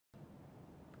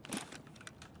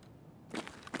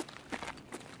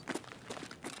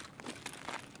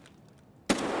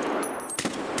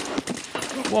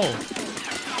Whoa.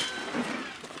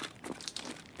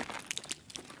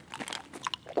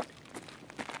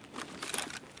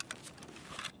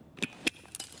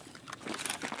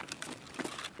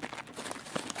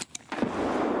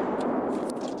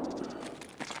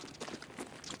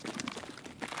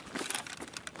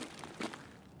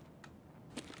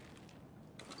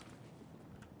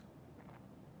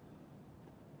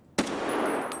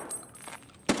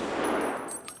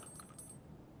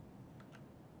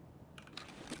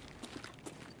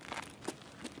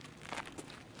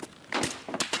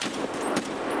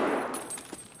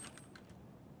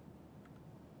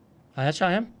 I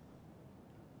headshot him?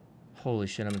 Holy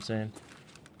shit, I'm insane.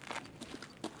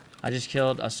 I just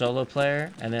killed a solo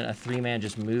player, and then a 3-man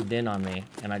just moved in on me,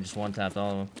 and I just one-tapped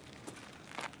all of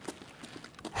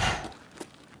them.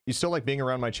 You still like being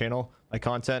around my channel, my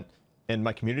content, and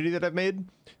my community that I've made?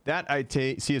 That I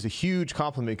see as a huge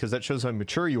compliment, because that shows how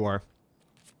mature you are.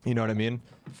 You know what I mean?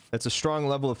 That's a strong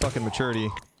level of fucking maturity.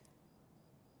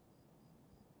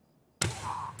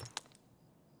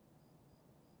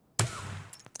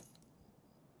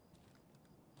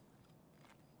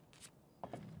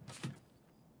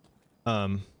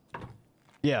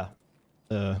 Yeah.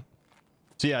 So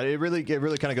yeah, it really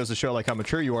kind of goes to show like how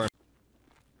mature you are.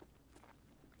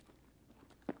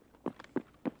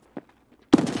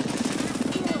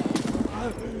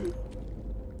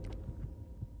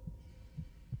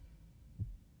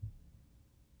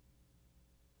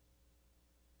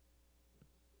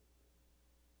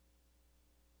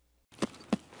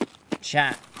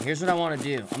 Chat, here's what I want to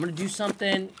do. I'm going to do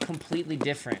something completely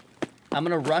different. I'm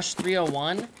going to rush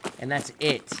 301, and that's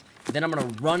it. Then I'm going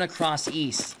to run across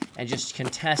east and just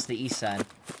contest the east side.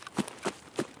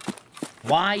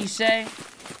 Why, you say?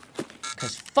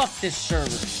 Because fuck this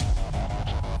server.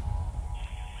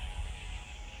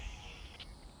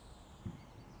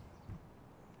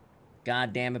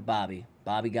 God damn it, Bobby.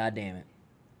 Bobby, god damn it.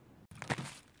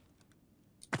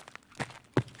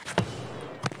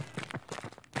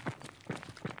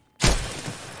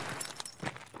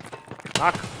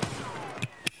 Knock.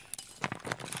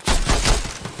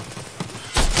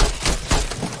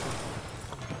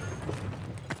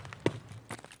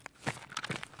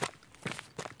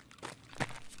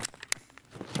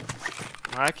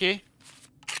 Mikey.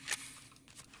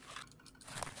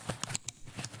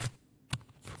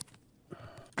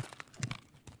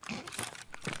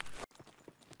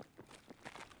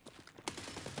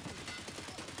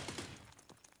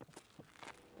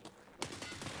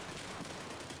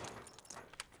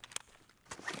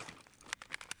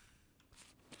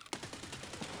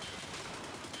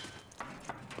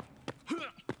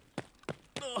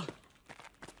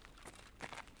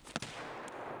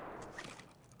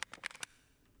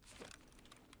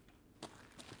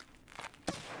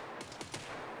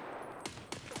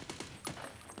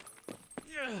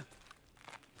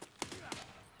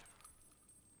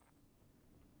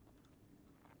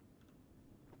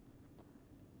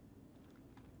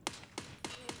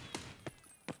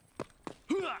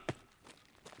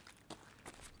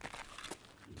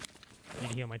 I need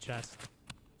to heal my chest.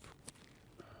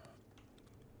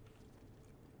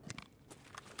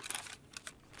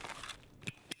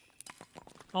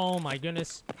 Oh my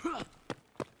goodness. Oh,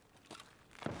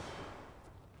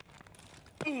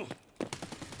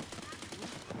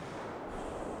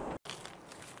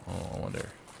 I wonder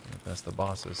if that's the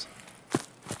bosses.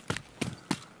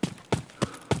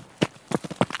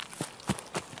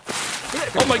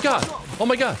 Oh my god! Oh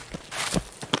my god!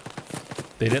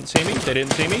 They didn't see me? They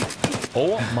didn't see me?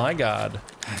 Oh my god.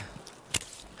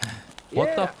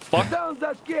 What the fuck? Bro,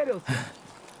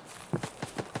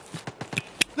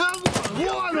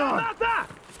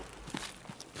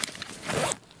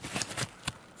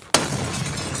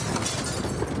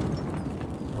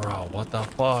 what the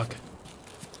fuck?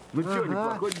 I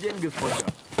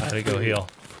had to go heal.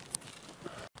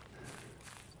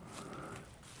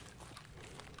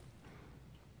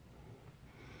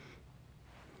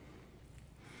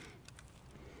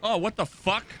 Oh, what the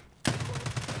fuck?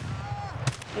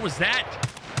 What was that?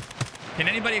 Can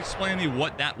anybody explain to me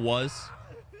what that was?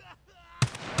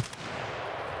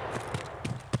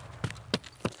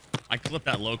 I clipped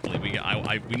that locally. We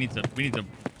need to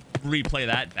replay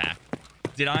that back.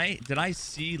 Did I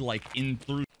see like in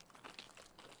through?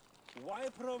 Why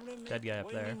problem? Dead guy up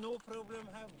there. No problem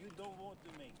have you don't want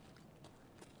to make.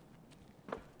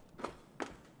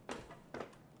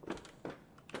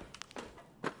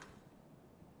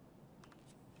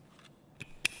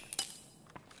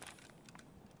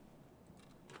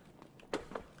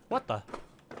 What the?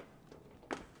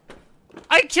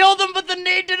 I killed him, but the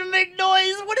nade didn't make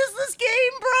noise. What is this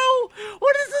game, bro?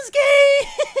 What is this game?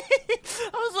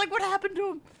 I was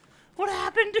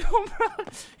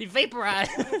He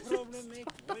vaporized. No problem, mate.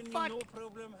 When you fuck? no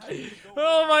problem have, you don't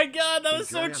Oh my god, that was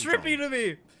so Enjoy trippy to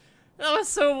me. That was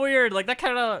so weird. Like, that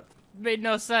kind of made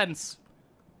no sense.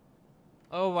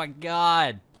 Oh my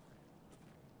god.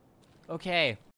 Okay.